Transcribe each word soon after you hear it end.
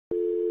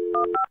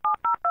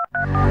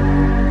Hello,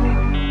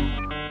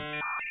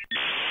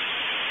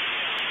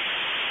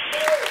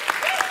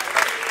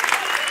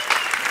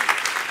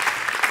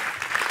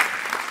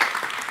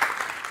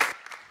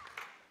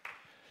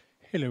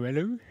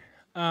 hello.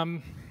 I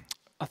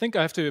think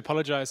I have to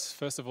apologize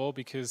first of all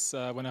because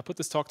when I put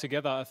this talk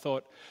together, I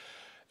thought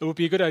it would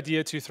be a good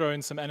idea to throw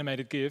in some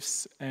animated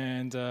GIFs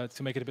and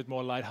to make it a bit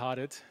more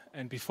lighthearted.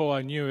 And before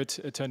I knew it,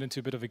 it turned into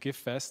a bit of a GIF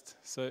fest.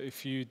 So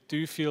if you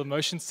do feel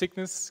motion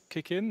sickness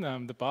kick in,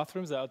 the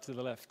bathrooms are out to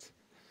the left.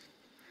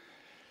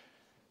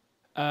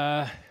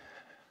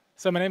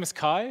 So my name is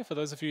Kai, for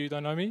those of you who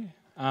don't know me.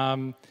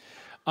 I'm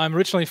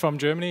originally from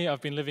Germany.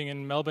 I've been living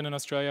in Melbourne in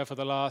Australia for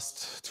the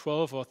last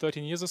 12 or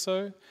 13 years or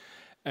so.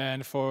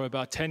 And for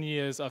about 10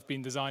 years, I've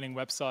been designing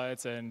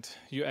websites and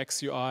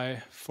UX, UI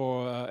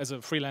as a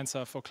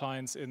freelancer for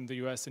clients in the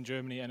US, in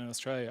Germany, and in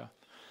Australia.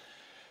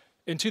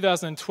 In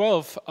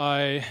 2012,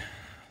 I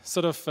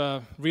sort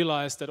of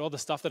realized that all the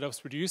stuff that I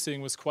was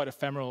producing was quite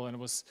ephemeral and it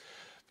was,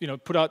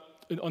 put out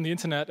on the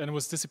internet and it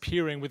was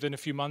disappearing within a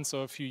few months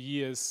or a few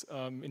years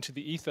into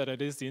the ether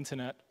that is the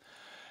internet.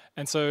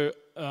 And so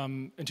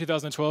in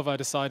 2012, I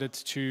decided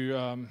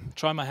to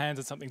try my hands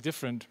at something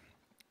different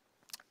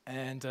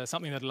and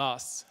something that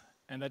lasts.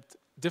 And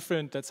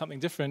that something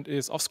different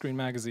is Offscreen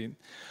magazine.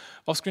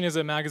 Offscreen is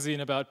a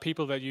magazine about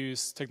people that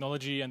use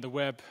technology and the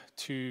web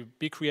to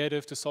be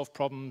creative, to solve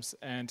problems,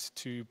 and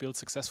to build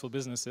successful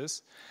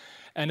businesses.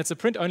 And it's a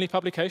print-only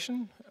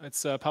publication.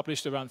 It's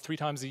published around 3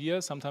 times a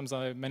year. Sometimes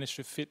I manage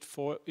to fit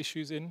 4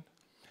 issues in.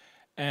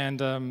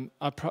 And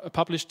I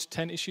published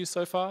 10 issues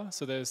so far.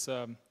 So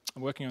I'm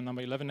working on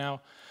number 11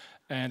 now.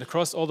 And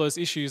across all those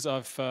issues,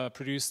 I've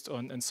produced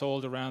and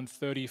sold around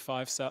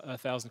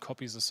 35,000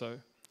 copies or so.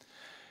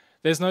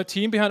 There's no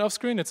team behind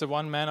Offscreen. It's a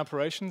one-man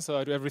operation, so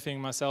I do everything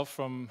myself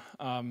from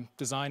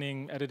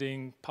designing,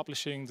 editing,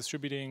 publishing,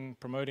 distributing,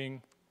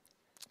 promoting,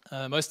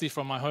 mostly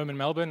from my home in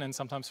Melbourne and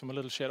sometimes from a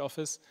little shared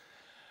office.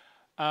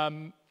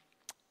 And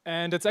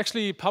it's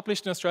actually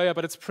published in Australia,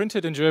 but it's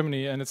printed in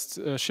Germany, and it's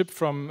shipped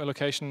from a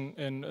location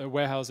in a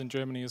warehouse in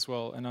Germany as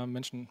well, and I'll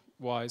mention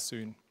why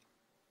soon.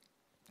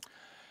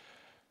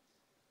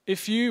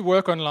 If you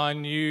work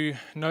online, you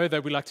know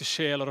that we like to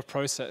share a lot of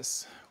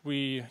process.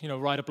 We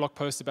write a blog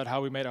post about how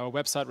we made our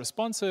website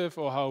responsive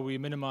or how we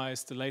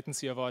minimized the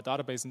latency of our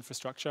database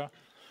infrastructure.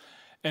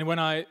 And when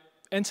I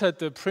entered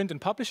the print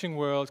and publishing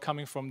world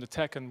coming from the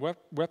tech and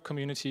web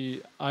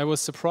community, I was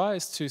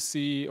surprised to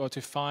see or to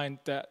find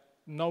that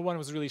no one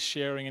was really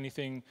sharing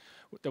anything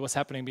that was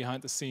happening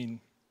behind the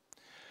scene.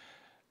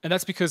 And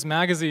that's because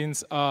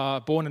magazines are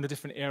born in a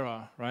different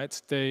era,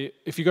 right?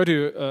 If you go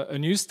to a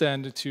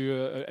newsstand,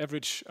 to an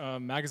average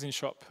magazine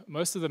shop,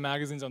 most of the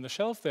magazines on the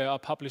shelf there are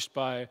published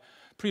by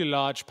pretty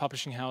large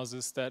publishing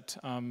houses that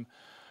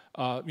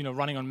are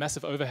running on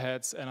massive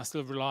overheads and are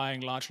still relying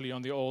largely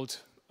on the old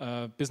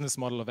business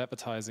model of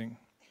advertising.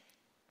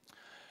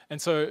 And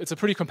so it's a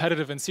pretty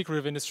competitive and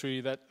secretive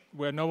industry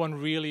where no one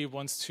really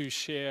wants to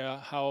share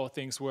how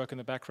things work in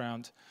the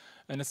background.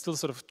 And it's still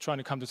sort of trying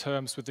to come to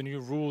terms with the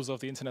new rules of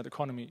the internet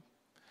economy.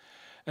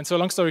 And so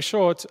long story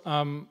short,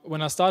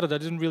 when I started, I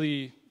couldn't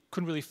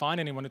really find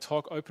anyone to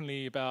talk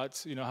openly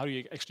about how do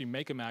you actually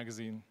make a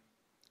magazine.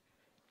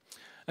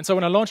 And so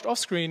when I launched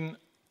Offscreen,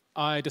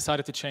 I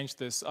decided to change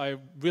this. I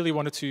really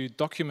wanted to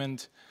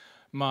document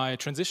my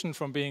transition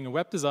from being a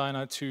web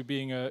designer to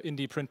being an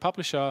indie print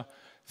publisher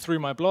through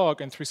my blog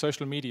and through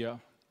social media.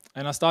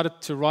 And I started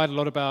to write a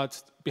lot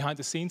about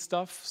behind-the-scenes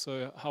stuff,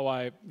 so how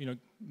I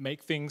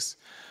make things.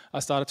 I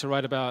started to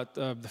write about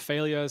the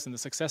failures and the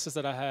successes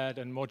that I had,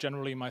 and more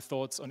generally my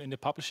thoughts on indie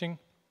publishing.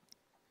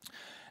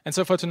 And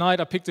so for tonight,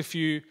 I picked a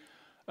few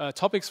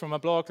topics from my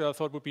blog that I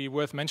thought would be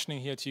worth mentioning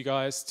here to you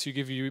guys to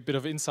give you a bit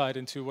of insight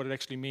into what it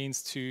actually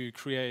means to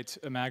create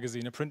a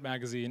magazine, a print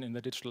magazine in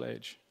the digital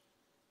age.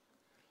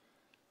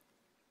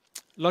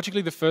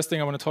 Logically, the first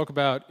thing I want to talk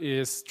about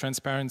is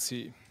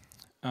transparency.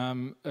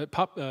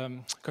 A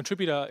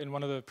contributor in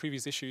one of the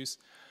previous issues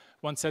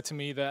once said to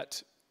me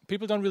that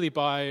people don't really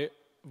buy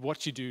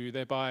what you do,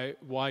 they buy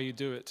why you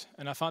do it.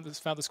 And I found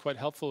this quite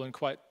helpful and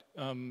quite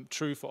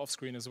true for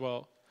Offscreen as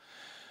well.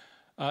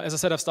 As I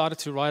said, I've started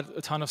to write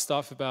a ton of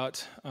stuff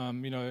about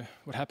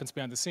what happens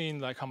behind the scene,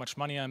 like how much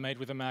money I made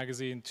with a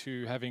magazine,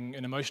 to having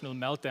an emotional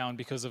meltdown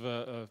because of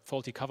a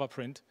faulty cover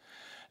print.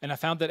 And I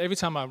found that every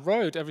time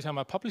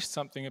I published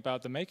something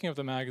about the making of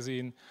the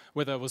magazine,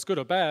 whether it was good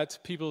or bad,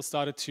 people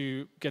started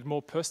to get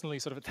more personally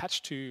sort of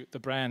attached to the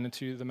brand and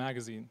to the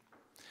magazine.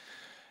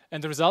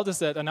 And the result is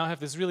that I now have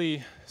this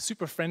really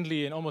super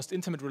friendly and almost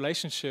intimate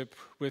relationship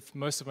with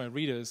most of my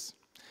readers.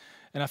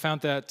 And I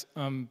found that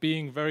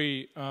being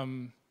very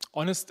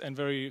honest and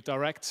very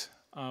direct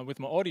with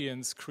my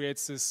audience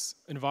creates this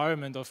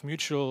environment of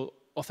mutual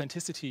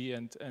authenticity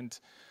and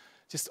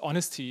just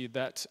honesty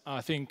that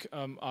I think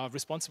are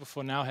responsible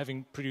for now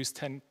having produced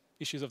 10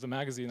 issues of the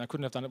magazine. I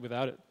couldn't have done it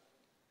without it.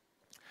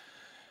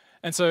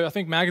 And so I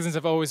think magazines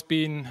have always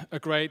been a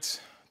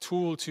great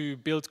tool to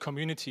build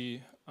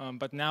community,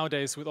 but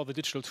nowadays with all the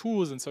digital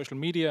tools and social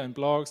media and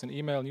blogs and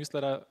email,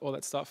 newsletter, all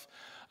that stuff,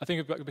 I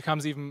think it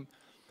becomes even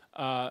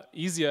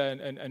easier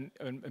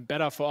and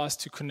better for us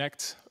to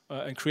connect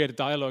and create a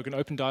dialogue, an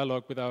open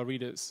dialogue with our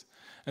readers.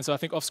 And so I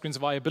think Offscreen's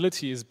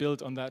viability is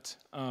built on that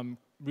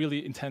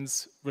really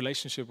intense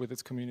relationship with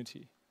its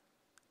community.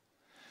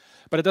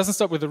 But it doesn't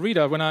stop with the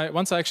reader.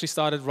 Once I actually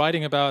started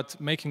writing about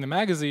making the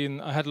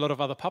magazine, I had a lot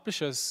of other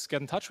publishers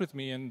get in touch with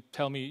me and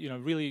tell me,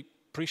 really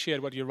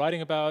appreciate what you're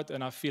writing about,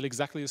 and I feel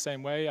exactly the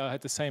same way. I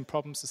had the same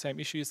problems, the same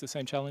issues, the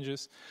same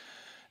challenges.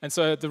 And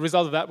so the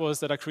result of that was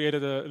that I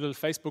created a little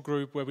Facebook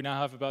group where we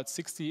now have about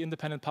 60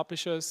 independent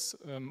publishers,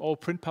 all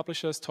print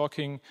publishers,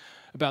 talking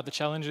about the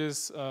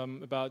challenges,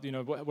 about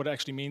what it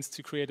actually means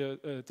to create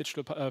a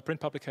digital print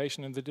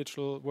publication in the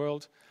digital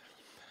world.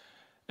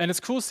 And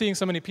it's cool seeing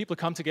so many people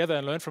come together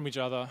and learn from each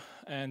other.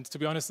 And to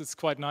be honest, it's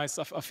quite nice.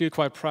 I feel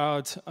quite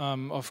proud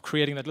of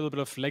creating that little bit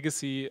of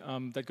legacy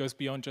that goes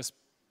beyond just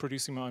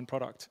producing my own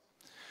product.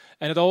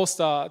 And it all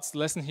starts, the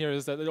lesson here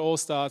is that it all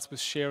starts with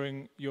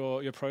sharing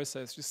your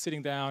process, just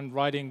sitting down,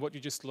 writing what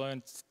you just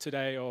learned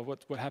today or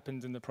what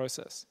happened in the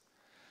process.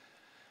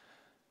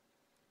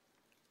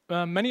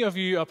 Many of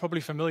you are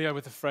probably familiar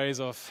with the phrase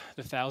of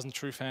the 1,000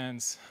 true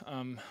fans.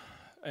 And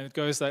it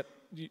goes that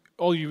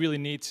all you really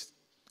need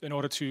in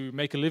order to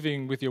make a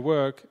living with your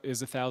work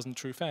is 1,000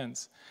 true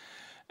fans.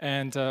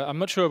 And I'm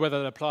not sure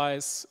whether that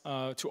applies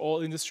to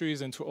all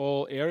industries and to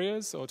all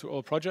areas or to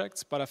all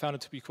projects, but I found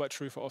it to be quite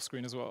true for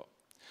Offscreen as well.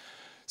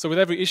 So with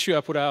every issue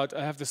I put out,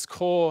 I have this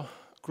core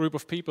group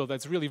of people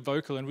that's really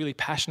vocal and really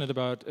passionate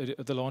about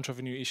the launch of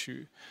a new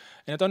issue.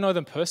 And I don't know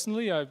them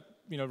personally. I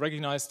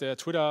recognize their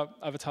Twitter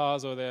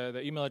avatars or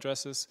their email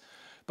addresses.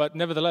 But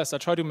nevertheless, I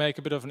try to make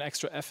a bit of an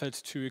extra effort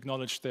to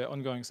acknowledge their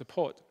ongoing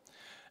support.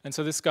 And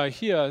so this guy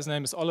here, his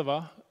name is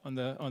Oliver, on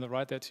the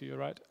right there to your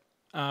right.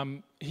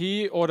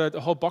 He ordered a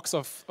whole box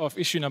of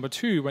issue number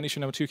 2 when issue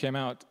number 2 came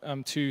out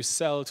to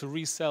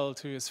resell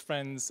to his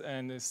friends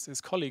and his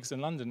colleagues in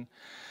London.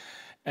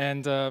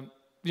 And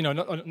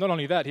not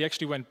only that, he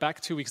actually went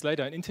back 2 weeks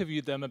later and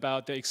interviewed them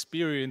about their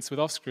experience with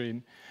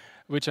Offscreen,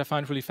 which I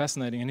find really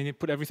fascinating. And he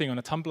put everything on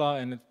a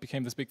Tumblr, and it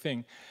became this big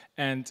thing.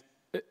 And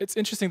it's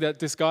interesting that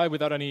this guy,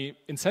 without any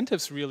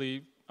incentives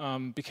really,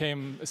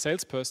 became a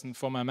salesperson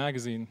for my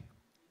magazine.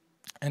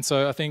 And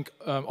so I think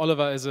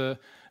Oliver is a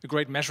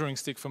great measuring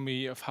stick for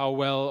me of how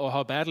well or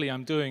how badly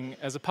I'm doing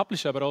as a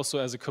publisher, but also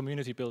as a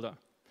community builder.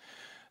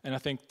 And I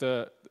think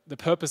the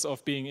purpose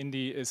of being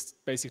indie is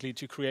basically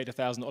to create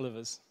 1,000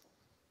 Olivers.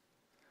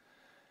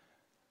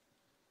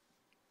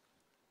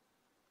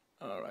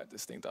 All right,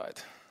 this thing died.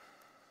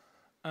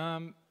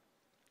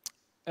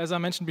 As I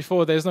mentioned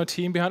before, there's no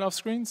team behind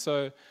Offscreen,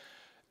 so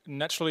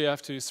naturally I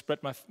have to spread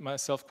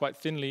myself quite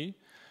thinly.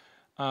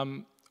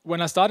 When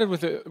I started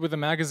with the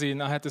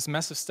magazine, I had this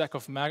massive stack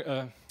of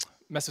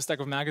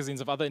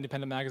magazines, of other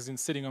independent magazines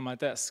sitting on my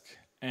desk.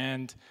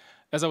 And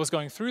as I was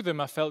going through them,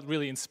 I felt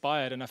really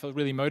inspired and I felt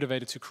really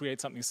motivated to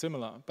create something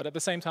similar. But at the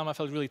same time, I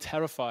felt really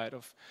terrified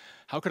of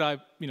how could I,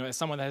 as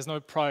someone that has no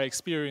prior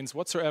experience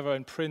whatsoever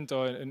in print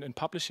or in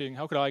publishing,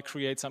 how could I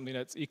create something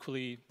that's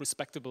equally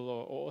respectable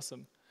or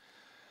awesome?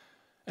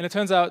 And it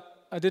turns out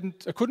I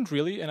couldn't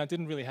really, and I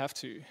didn't really have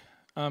to.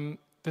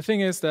 The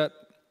thing is that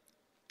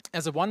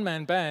as a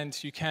one-man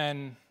band, you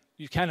can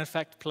in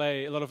fact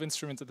play a lot of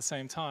instruments at the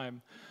same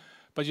time,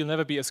 but you'll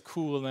never be as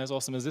cool and as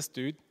awesome as this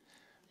dude.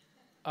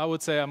 I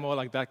would say I'm more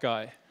like that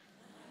guy.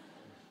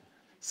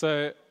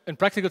 So in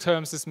practical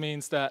terms, this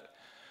means that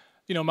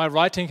my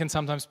writing can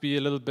sometimes be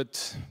a little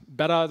bit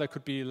better. There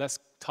could be less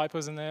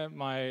typos in there.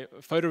 My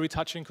photo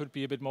retouching could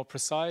be a bit more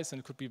precise and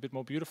it could be a bit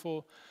more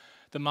beautiful.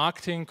 The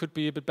marketing could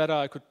be a bit better.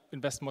 I could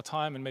invest more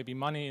time and maybe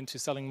money into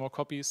selling more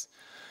copies.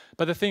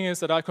 But the thing is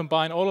that I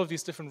combine all of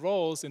these different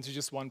roles into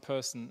just one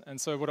person.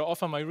 And so what I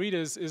offer my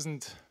readers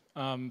isn't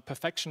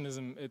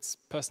perfectionism, it's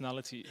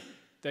personality.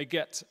 They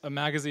get a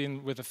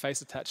magazine with a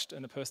face attached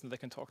and a person that they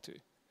can talk to.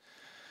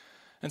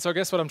 And so I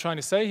guess what I'm trying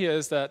to say here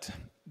is that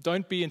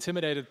don't be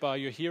intimidated by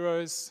your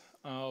heroes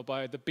or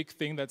by the big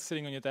thing that's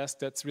sitting on your desk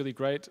that's really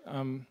great.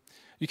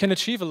 You can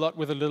achieve a lot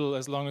with a little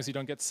as long as you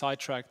don't get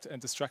sidetracked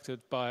and distracted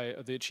by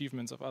the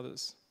achievements of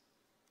others.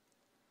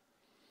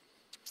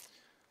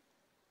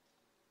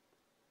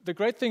 The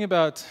great thing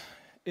about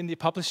indie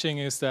publishing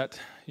is that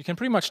you can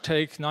pretty much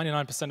take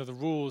 99% of the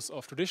rules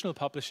of traditional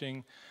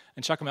publishing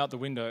and chuck them out the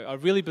window. I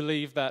really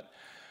believe that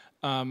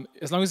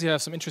as long as you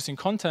have some interesting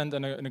content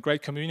and a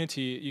great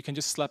community, you can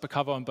just slap a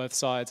cover on both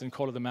sides and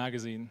call it a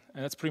magazine.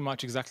 And that's pretty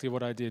much exactly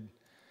what I did.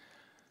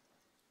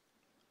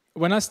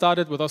 When I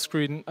started with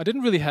Offscreen, I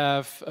didn't really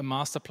have a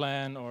master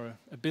plan or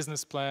a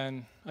business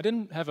plan. I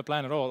didn't have a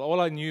plan at all. All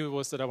I knew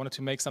was that I wanted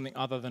to make something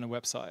other than a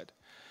website.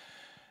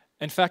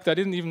 In fact, I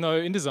didn't even know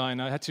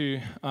InDesign. I had to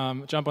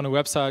jump on a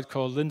website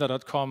called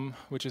lynda.com,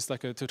 which is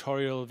like a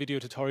video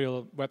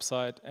tutorial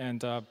website,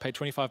 and pay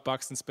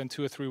 $25 and spend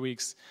 2 or 3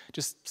 weeks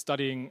just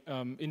studying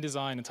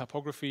InDesign and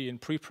typography and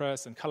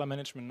pre-press and color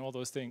management and all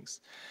those things.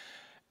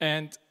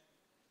 And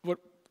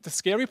the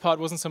scary part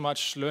wasn't so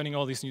much learning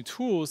all these new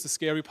tools. The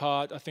scary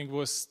part, I think,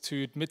 was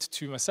to admit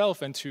to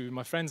myself and to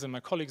my friends and my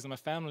colleagues and my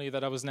family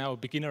that I was now a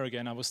beginner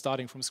again. I was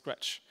starting from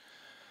scratch.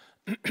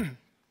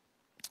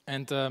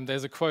 And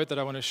there's a quote that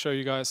I want to show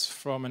you guys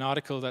from an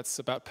article that's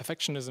about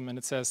perfectionism, and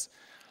it says,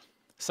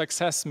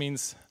 "Success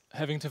means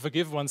having to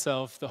forgive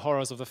oneself the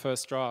horrors of the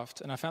first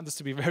draft." And I found this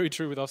to be very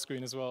true with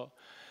Offscreen as well.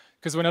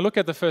 Because when I look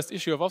at the first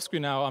issue of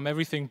Offscreen now, I'm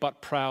everything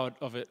but proud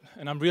of it.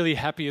 And I'm really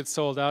happy it's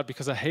sold out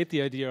because I hate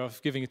the idea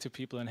of giving it to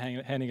people and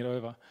handing it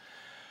over.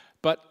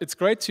 But it's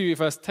great to,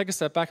 if I take a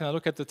step back and I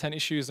look at the 10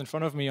 issues in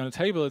front of me on the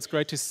table, it's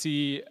great to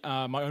see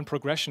my own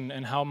progression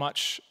and how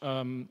much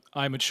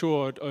I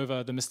matured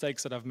over the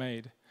mistakes that I've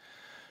made.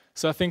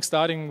 So I think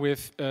starting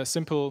with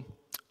simple,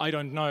 "I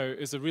don't know,"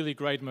 is a really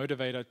great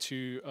motivator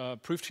to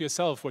prove to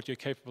yourself what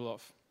you're capable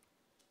of.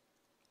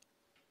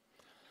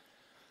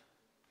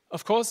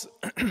 Of course,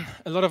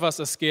 a lot of us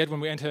are scared when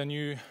we enter a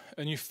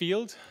new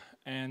field,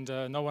 and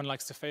no one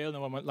likes to fail,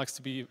 no one likes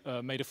to be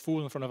made a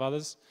fool in front of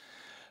others.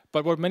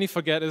 But what many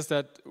forget is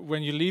that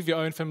when you leave your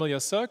own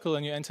familiar circle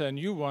and you enter a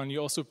new one, you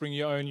also bring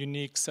your own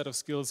unique set of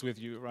skills with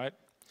you, right?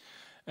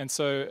 And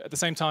so at the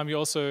same time, you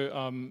also,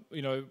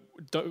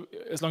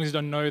 as long as you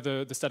don't know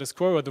the status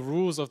quo or the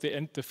rules of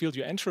the field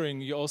you're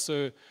entering, you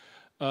also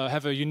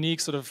have a unique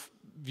sort of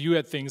view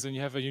at things, and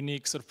you have a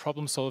unique sort of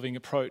problem-solving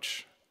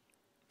approach.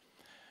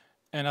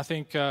 And I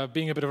think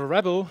being a bit of a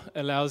rebel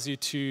allows you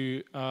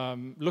to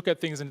look at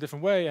things in a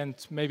different way and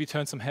maybe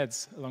turn some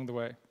heads along the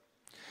way.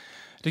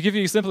 To give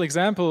you a simple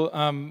example,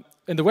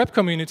 in the web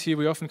community,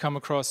 we often come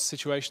across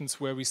situations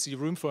where we see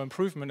room for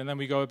improvement, and then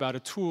we go about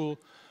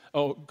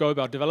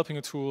developing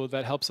a tool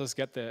that helps us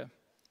get there.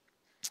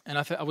 And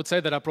I would say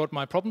that I brought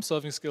my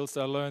problem-solving skills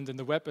that I learned in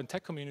the web and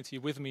tech community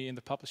with me in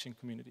the publishing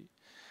community.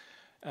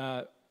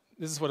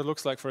 This is what it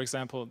looks like, for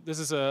example. This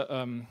is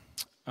an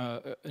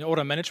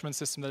order management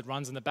system that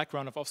runs in the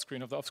background of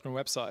Offscreen, of the Offscreen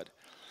website.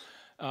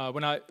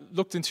 When I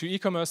looked into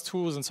e-commerce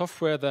tools and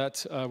software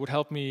that would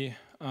help me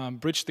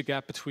bridge the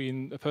gap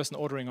between a person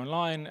ordering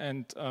online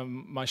and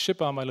my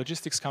shipper, my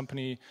logistics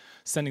company,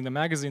 sending the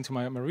magazine to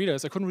my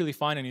readers, I couldn't really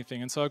find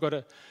anything. And so I got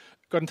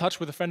in touch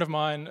with a friend of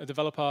mine, a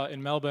developer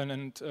in Melbourne,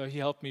 and he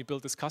helped me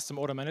build this custom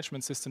order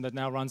management system that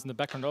now runs in the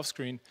background of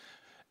Offscreen.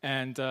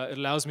 And it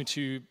allows me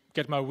to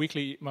get my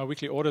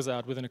weekly orders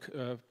out within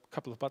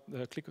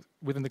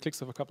within the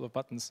clicks of a couple of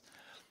buttons.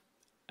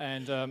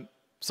 And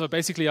so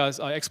basically,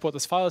 I export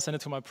this file, send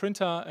it to my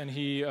printer, and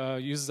he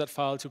uses that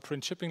file to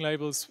print shipping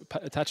labels,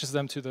 attaches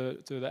them to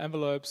the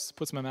envelopes,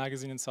 puts my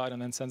magazine inside,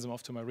 and then sends them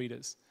off to my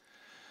readers.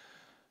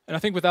 And I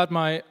think without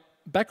my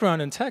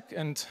background in tech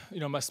and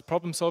my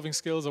problem-solving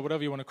skills, or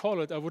whatever you want to call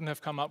it, I wouldn't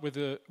have come up with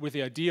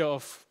the idea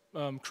of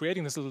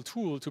creating this little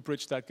tool to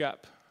bridge that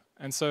gap.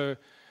 And so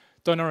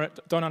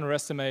don't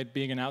underestimate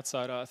being an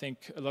outsider. I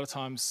think a lot of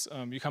times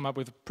you come up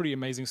with pretty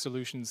amazing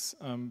solutions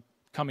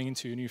coming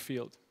into a new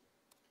field.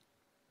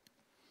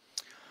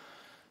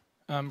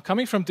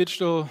 Coming from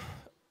digital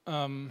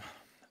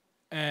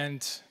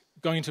and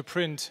going into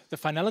print, the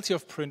finality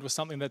of print was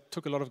something that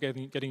took a lot of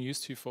getting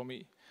used to for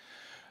me.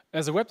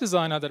 As a web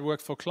designer that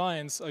worked for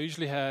clients, I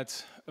usually had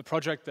a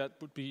project that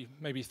would be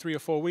maybe 3 or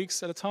 4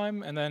 weeks at a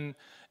time, and then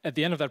at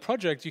the end of that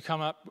project,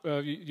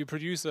 you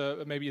produce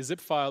maybe a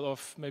zip file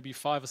of maybe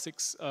 5 or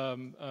 6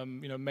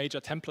 major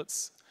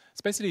templates.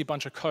 It's basically a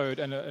bunch of code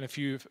and a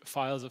few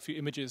files, a few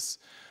images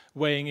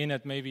weighing in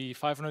at maybe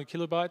 500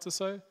 kilobytes or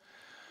so.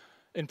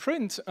 In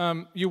print,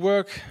 you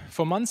work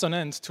for months on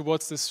end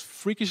towards this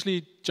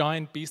freakishly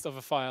giant beast of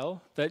a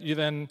file that you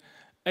then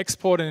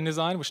export in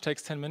InDesign, which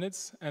takes 10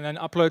 minutes, and then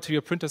upload to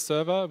your printer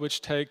server,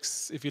 which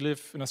takes, if you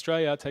live in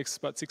Australia, it takes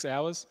about 6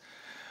 hours.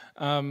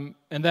 And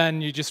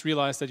then you just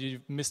realize that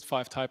you've missed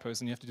 5 typos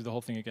and you have to do the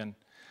whole thing again.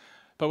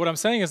 But what I'm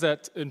saying is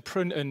that in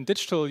print and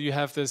digital, you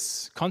have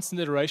this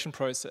constant iteration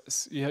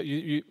process.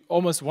 You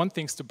almost want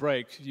things to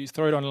break. You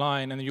throw it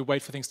online and then you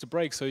wait for things to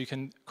break so you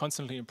can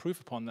constantly improve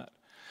upon that.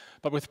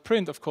 But with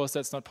print, of course,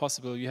 that's not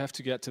possible. You have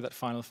to get to that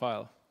final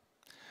file.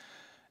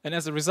 And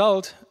as a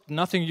result,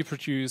 nothing you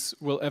produce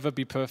will ever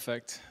be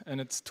perfect.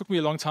 And it took me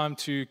a long time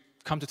to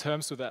come to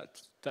terms with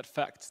that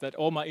fact, that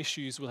all my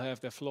issues will have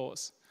their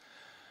flaws.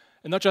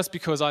 And not just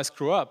because I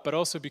screw up, but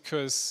also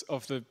because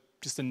of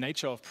just the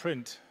nature of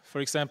print. For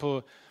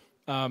example,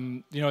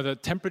 the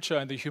temperature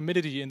and the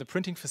humidity in the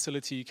printing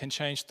facility can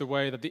change the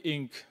way that the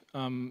ink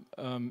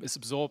is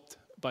absorbed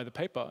by the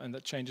paper, and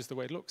that changes the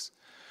way it looks.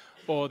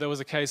 Or there was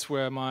a case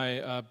where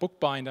my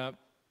bookbinder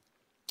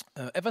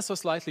ever so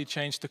slightly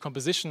changed the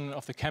composition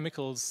of the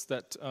chemicals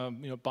that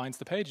binds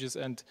the pages,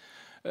 and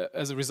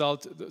as a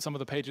result, some of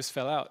the pages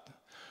fell out.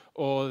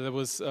 Or there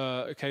was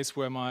a case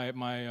where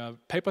my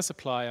paper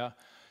supplier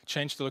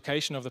changed the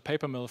location of the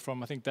paper mill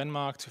from, I think,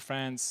 Denmark to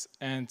France,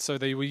 and so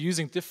they were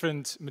using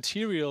different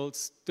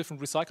materials,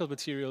 different recycled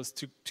materials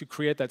to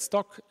create that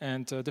stock,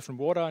 and different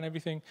water and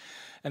everything,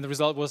 and the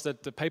result was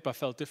that the paper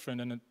felt different,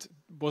 and it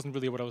wasn't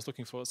really what I was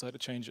looking for, so I had to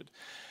change it.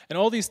 And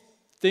all these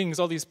things,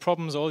 all these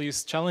problems, all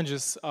these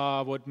challenges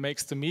are what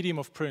makes the medium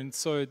of print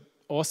so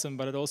awesome,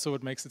 but it also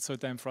what makes it so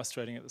damn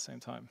frustrating at the same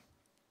time.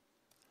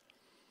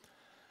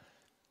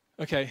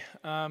 Okay,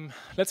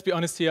 let's be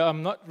honest here,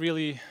 I'm not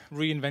really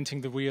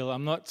reinventing the wheel.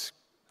 I'm not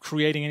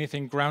creating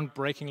anything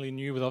groundbreakingly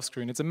new with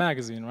Offscreen. It's a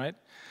magazine, right?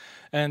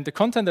 And the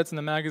content that's in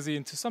the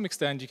magazine, to some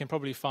extent, you can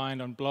probably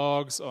find on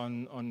blogs,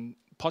 on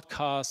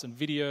podcasts, and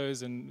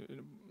videos,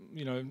 and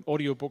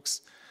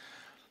audiobooks.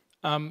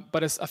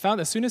 But I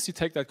found as soon as you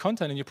take that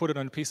content and you put it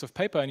on a piece of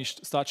paper and you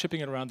start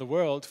shipping it around the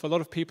world, for a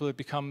lot of people it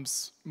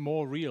becomes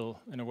more real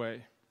in a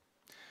way.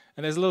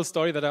 And there's a little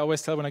story that I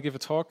always tell when I give a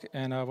talk,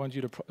 and I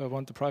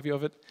won't deprive you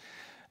of it.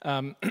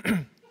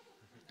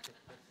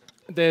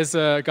 There's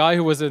a guy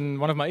who was in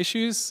one of my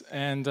issues,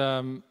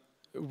 and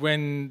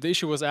when the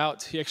issue was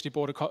out, he actually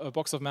bought a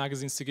box of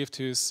magazines to give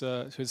to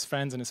his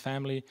friends and his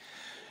family.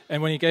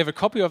 And when he gave a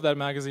copy of that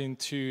magazine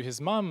to his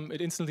mum, it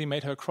instantly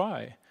made her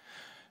cry.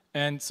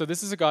 And so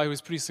this is a guy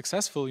who's pretty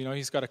successful.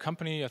 He's got a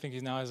company. I think he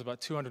now has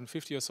about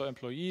 250 or so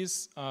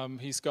employees.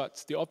 He's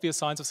got the obvious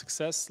signs of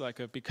success, like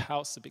a big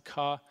house, a big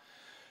car.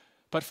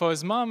 But for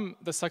his mum,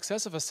 the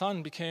success of her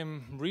son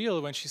became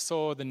real when she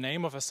saw the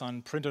name of her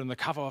son printed on the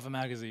cover of a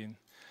magazine.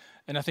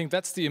 And I think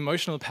that's the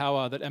emotional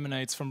power that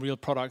emanates from real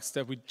products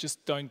that we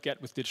just don't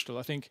get with digital.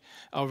 I think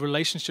our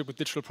relationship with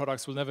digital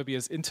products will never be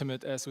as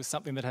intimate as with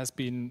something that has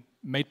been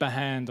made by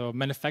hand or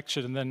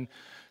manufactured and then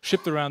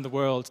shipped around the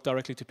world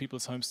directly to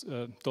people's homes,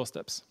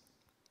 doorsteps.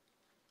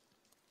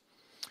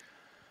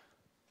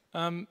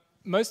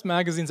 Most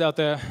magazines out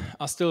there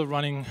are still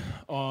running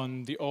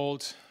on the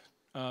old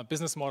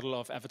business model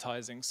of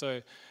advertising.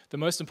 So the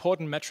most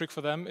important metric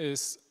for them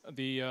is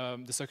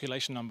the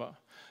circulation number.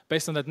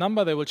 Based on that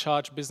number, they will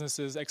charge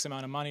businesses X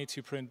amount of money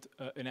to print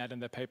an ad in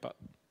their paper.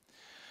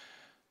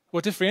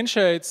 What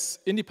differentiates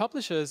indie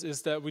publishers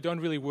is that we don't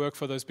really work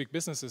for those big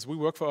businesses. We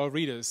work for our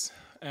readers.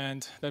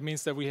 And that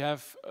means that we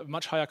have a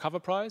much higher cover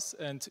price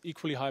and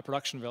equally high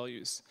production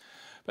values.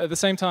 But at the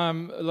same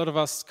time, a lot of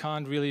us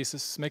can't really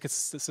make it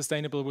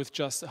sustainable with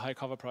just a high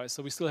cover price.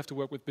 So we still have to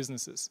work with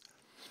businesses.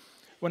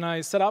 When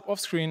I set up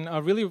Offscreen, I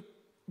really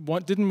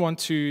didn't want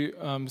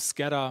to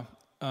scatter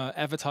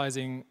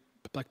advertising,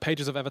 like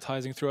pages of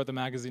advertising throughout the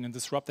magazine and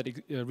disrupt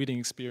that reading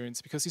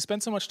experience, because you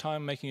spend so much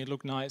time making it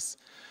look nice.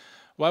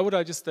 Why would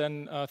I just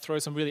then throw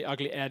some really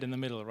ugly ad in the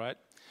middle, right?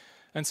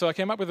 And so I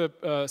came up with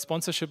a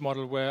sponsorship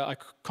model where I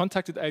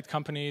contacted 8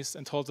 companies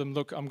and told them,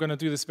 look, I'm going to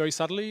do this very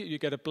subtly. You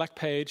get a black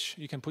page,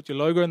 you can put your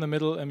logo in the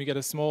middle, and we get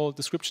a small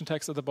description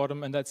text at the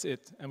bottom, and that's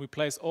it. And we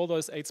place all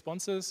those 8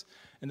 sponsors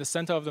in the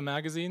center of the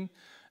magazine,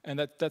 and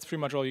that's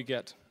pretty much all you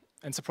get.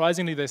 And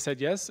surprisingly, they said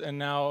yes, and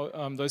now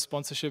those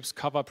sponsorships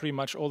cover pretty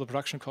much all the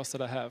production costs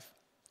that I have.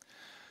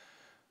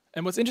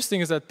 And what's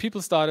interesting is that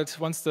people started,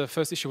 once the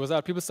first issue was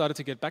out, people started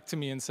to get back to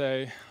me and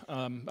say,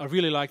 I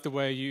really like the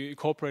way you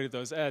incorporated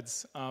those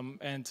ads.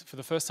 And for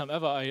the first time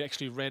ever, I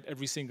actually read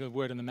every single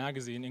word in the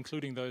magazine,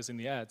 including those in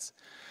the ads.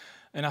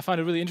 And I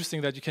find it really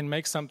interesting that you can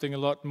make something a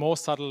lot more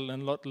subtle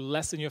and a lot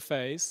less in your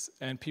face,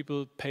 and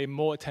people pay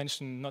more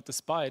attention, not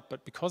despite,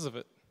 but because of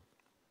it.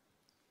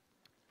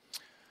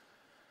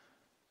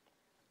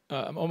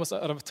 I'm almost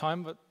out of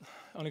time, but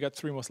I only got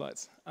 3 more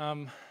slides.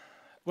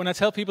 When I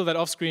tell people that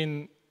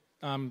Offscreen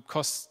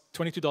costs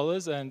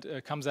 $22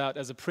 and comes out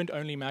as a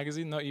print-only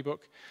magazine, no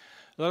ebook,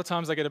 a lot of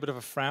times I get a bit of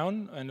a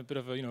frown and a bit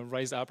of a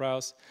raised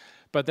eyebrows.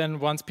 But then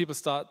once people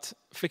start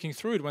flicking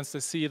through it, once they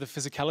see the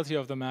physicality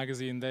of the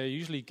magazine, they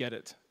usually get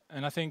it.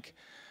 And I think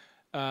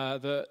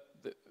the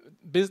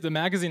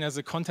magazine as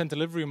a content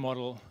delivery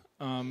model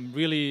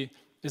really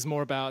is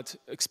more about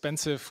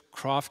expensive,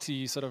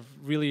 crafty, sort of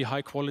really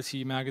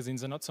high-quality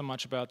magazines, and not so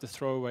much about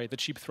the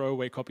cheap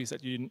throwaway copies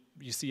that you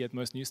see at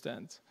most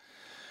newsstands.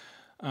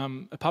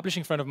 A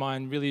publishing friend of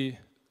mine really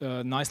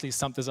nicely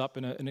summed this up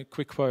in a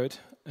quick quote,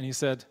 and he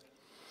said,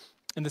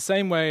 in the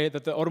same way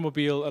that the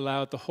automobile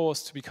allowed the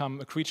horse to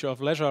become a creature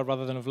of leisure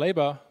rather than of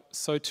labor,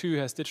 so too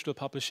has digital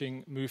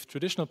publishing moved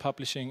traditional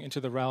publishing into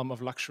the realm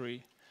of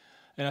luxury.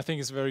 And I think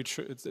it's very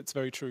true. It's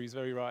very true. He's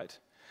very right.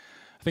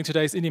 I think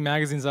today's indie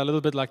magazines are a little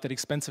bit like that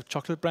expensive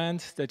chocolate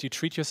brand that you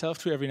treat yourself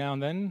to every now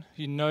and then.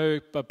 You know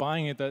by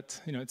buying it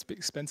that it's a bit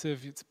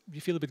expensive,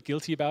 you feel a bit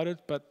guilty about it,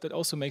 but that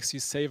also makes you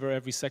savor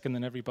every second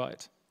and every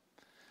bite.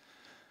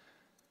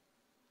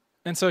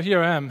 And so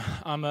here I am.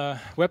 I'm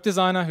a web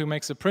designer who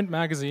makes a print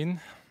magazine,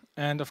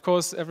 and of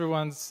course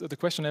the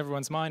question in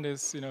everyone's mind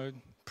is,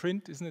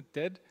 print, isn't it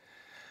dead?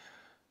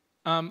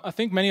 I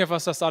think many of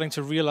us are starting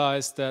to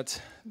realize that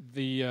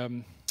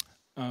the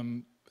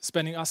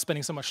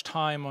spending so much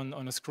time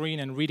on a screen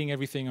and reading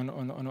everything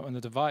on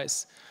a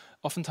device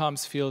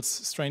oftentimes feels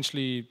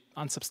strangely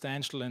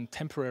unsubstantial and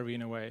temporary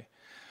in a way.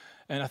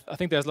 And I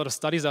think there's a lot of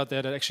studies out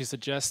there that actually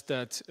suggest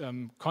that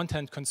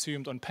content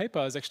consumed on paper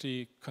is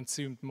actually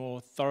consumed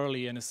more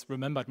thoroughly and is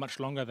remembered much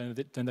longer than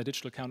the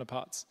digital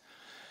counterparts.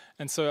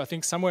 And so I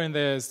think somewhere in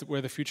there is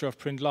where the future of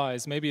print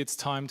lies. Maybe it's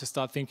time to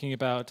start thinking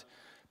about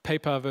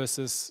paper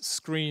versus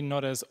screen,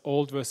 not as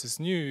old versus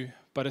new,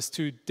 but as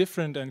 2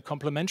 different and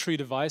complementary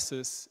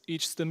devices,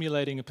 each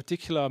stimulating a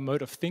particular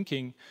mode of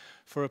thinking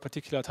for a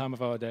particular time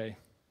of our day.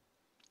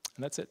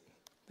 And that's it.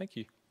 Thank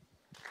you.